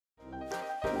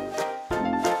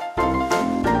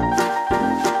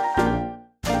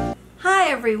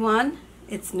everyone,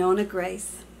 it's Nona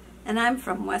Grace, and I'm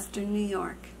from Western New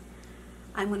York.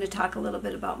 I'm going to talk a little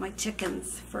bit about my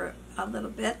chickens for a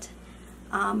little bit.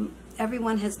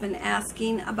 Everyone has been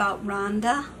asking about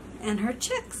Rhonda and her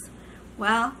chicks.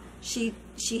 Well, she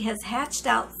has hatched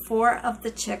out 4 of the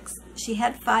chicks. She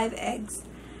had 5 eggs,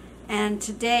 and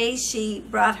today she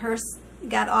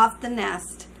got off the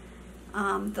nest.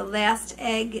 The last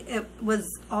egg, it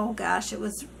was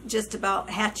just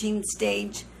about hatching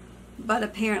stage, but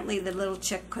apparently the little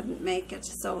chick couldn't make it,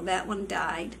 so that one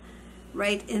died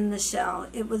right in the shell.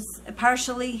 It was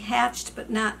partially hatched, but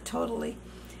not totally.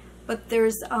 But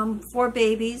there's 4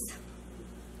 babies.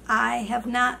 I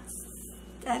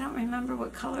don't remember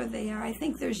what color they are. I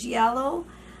think there's yellow,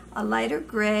 a lighter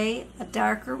gray, a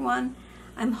darker one.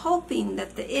 I'm hoping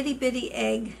that the itty-bitty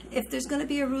egg, if there's going to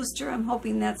be a rooster, I'm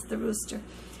hoping that's the rooster,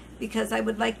 because I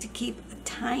would like to keep a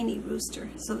tiny rooster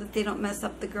so that they don't mess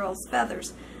up the girl's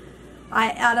feathers.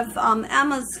 Out of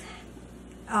Emma's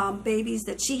babies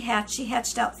that she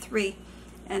hatched out 3,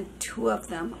 and 2 of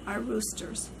them are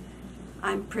roosters.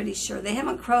 I'm pretty sure. They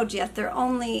haven't crowed yet. They're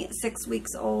only 6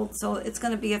 weeks old, so it's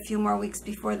going to be a few more weeks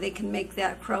before they can make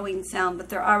that crowing sound, but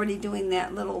they're already doing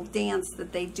that little dance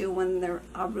that they do when they're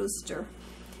a rooster,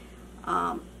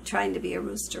 trying to be a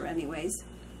rooster anyways.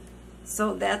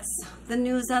 So that's the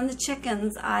news on the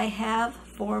chickens. I have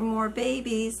 4 more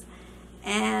babies,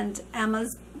 and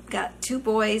Emma's got 2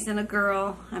 boys and a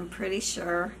girl, I'm pretty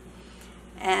sure.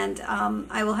 And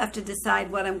I will have to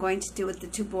decide what I'm going to do with the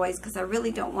 2 boys, because I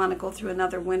really don't want to go through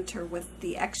another winter with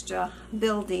the extra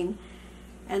building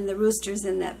and the roosters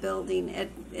in that building.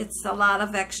 It's a lot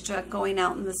of extra going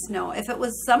out in the snow. If it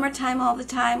was summertime all the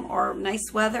time or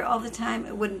nice weather all the time,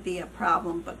 it wouldn't be a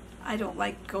problem, but I don't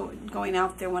like going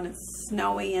out there when it's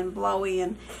snowy and blowy,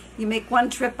 and you make one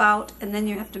trip out and then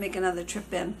you have to make another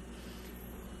trip in.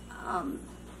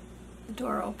 The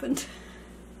door opened.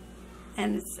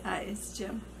 And it's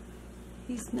Jim.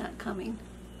 He's not coming.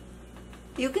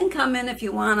 You can come in if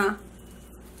you wanna.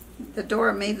 The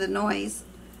door made the noise.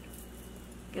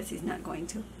 Guess he's not going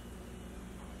to.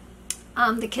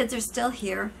 The kids are still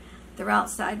here. They're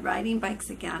outside riding bikes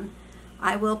again.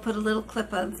 I will put a little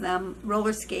clip of them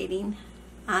roller skating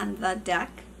on the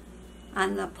deck,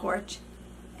 on the porch.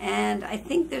 And I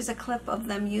think there's a clip of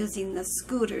them using the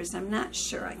scooters. I'm not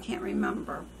sure. I can't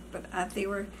remember. But they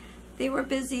were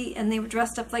busy, and they were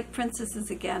dressed up like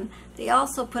princesses again. They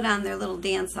also put on their little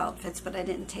dance outfits, but I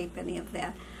didn't tape any of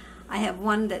that. I have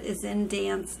one that is in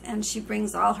dance, and she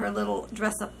brings all her little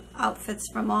dress-up outfits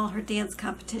from all her dance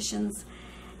competitions,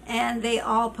 and they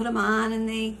all put them on, and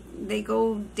they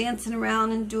go dancing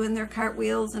around and doing their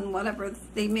cartwheels and whatever.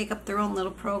 They make up their own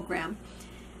little program.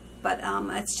 But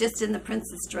it's just in the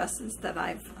princess dresses that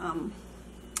I've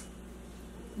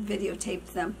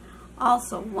videotaped them.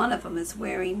 Also, one of them is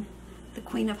wearing the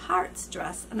Queen of Hearts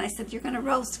dress, and I said, you're going to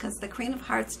roast, because the Queen of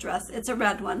Hearts dress, it's a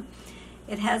red one.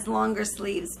 It has longer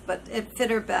sleeves, but it fit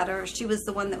her better. She was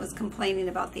the one that was complaining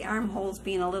about the armholes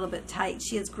being a little bit tight.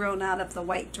 She has grown out of the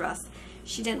white dress.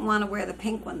 She didn't want to wear the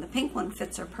pink one. The pink one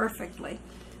fits her perfectly,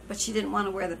 but she didn't want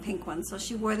to wear the pink one, so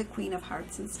she wore the Queen of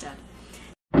Hearts instead.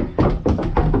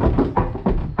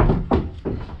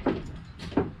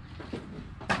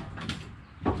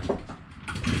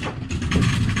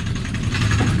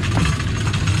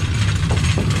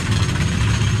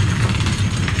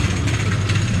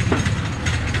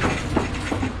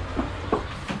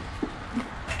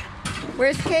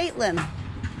 Where's Caitlin?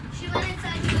 She went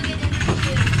inside to go get in her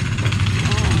shoes.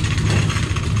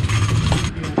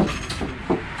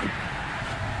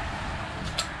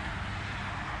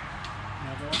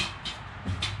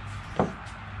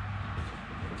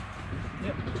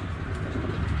 Yep.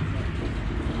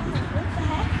 What the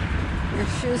heck? Your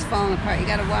shoe's falling apart. You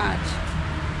gotta watch.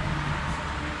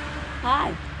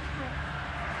 Hi.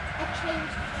 I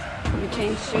changed. You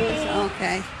changed shoes?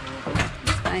 Okay.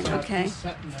 It's fine. Okay.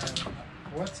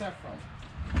 What's that from?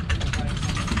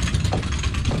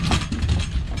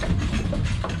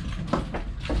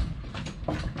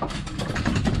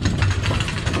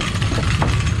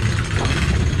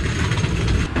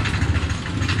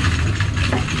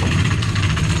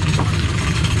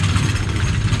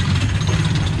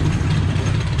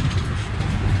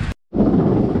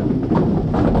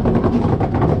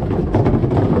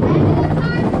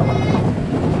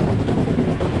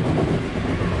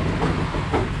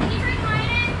 Can you bring mine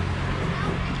in?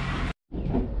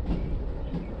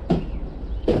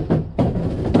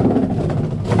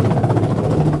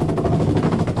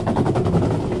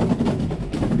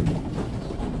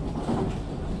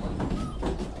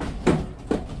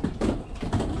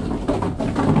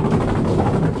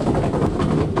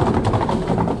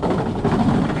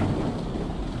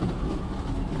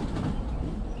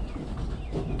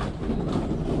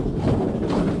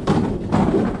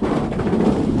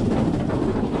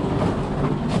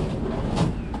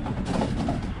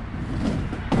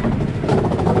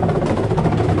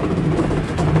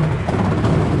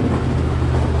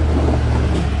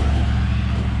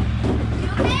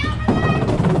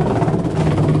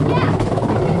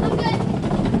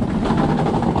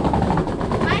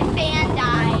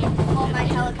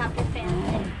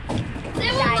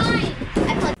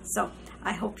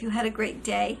 hope you had a great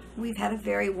day. We've had a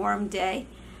very warm day.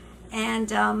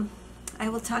 And I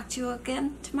will talk to you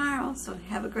again tomorrow. So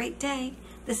have a great day.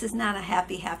 This is not a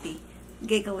happy,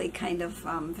 giggly kind of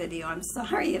video. I'm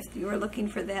sorry if you were looking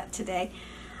for that today.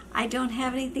 I don't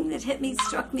have anything that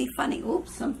struck me funny.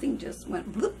 Oops, something just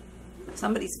went bloop.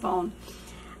 Somebody's phone.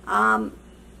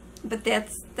 But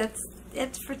that's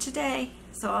it for today.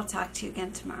 So I'll talk to you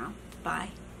again tomorrow. Bye.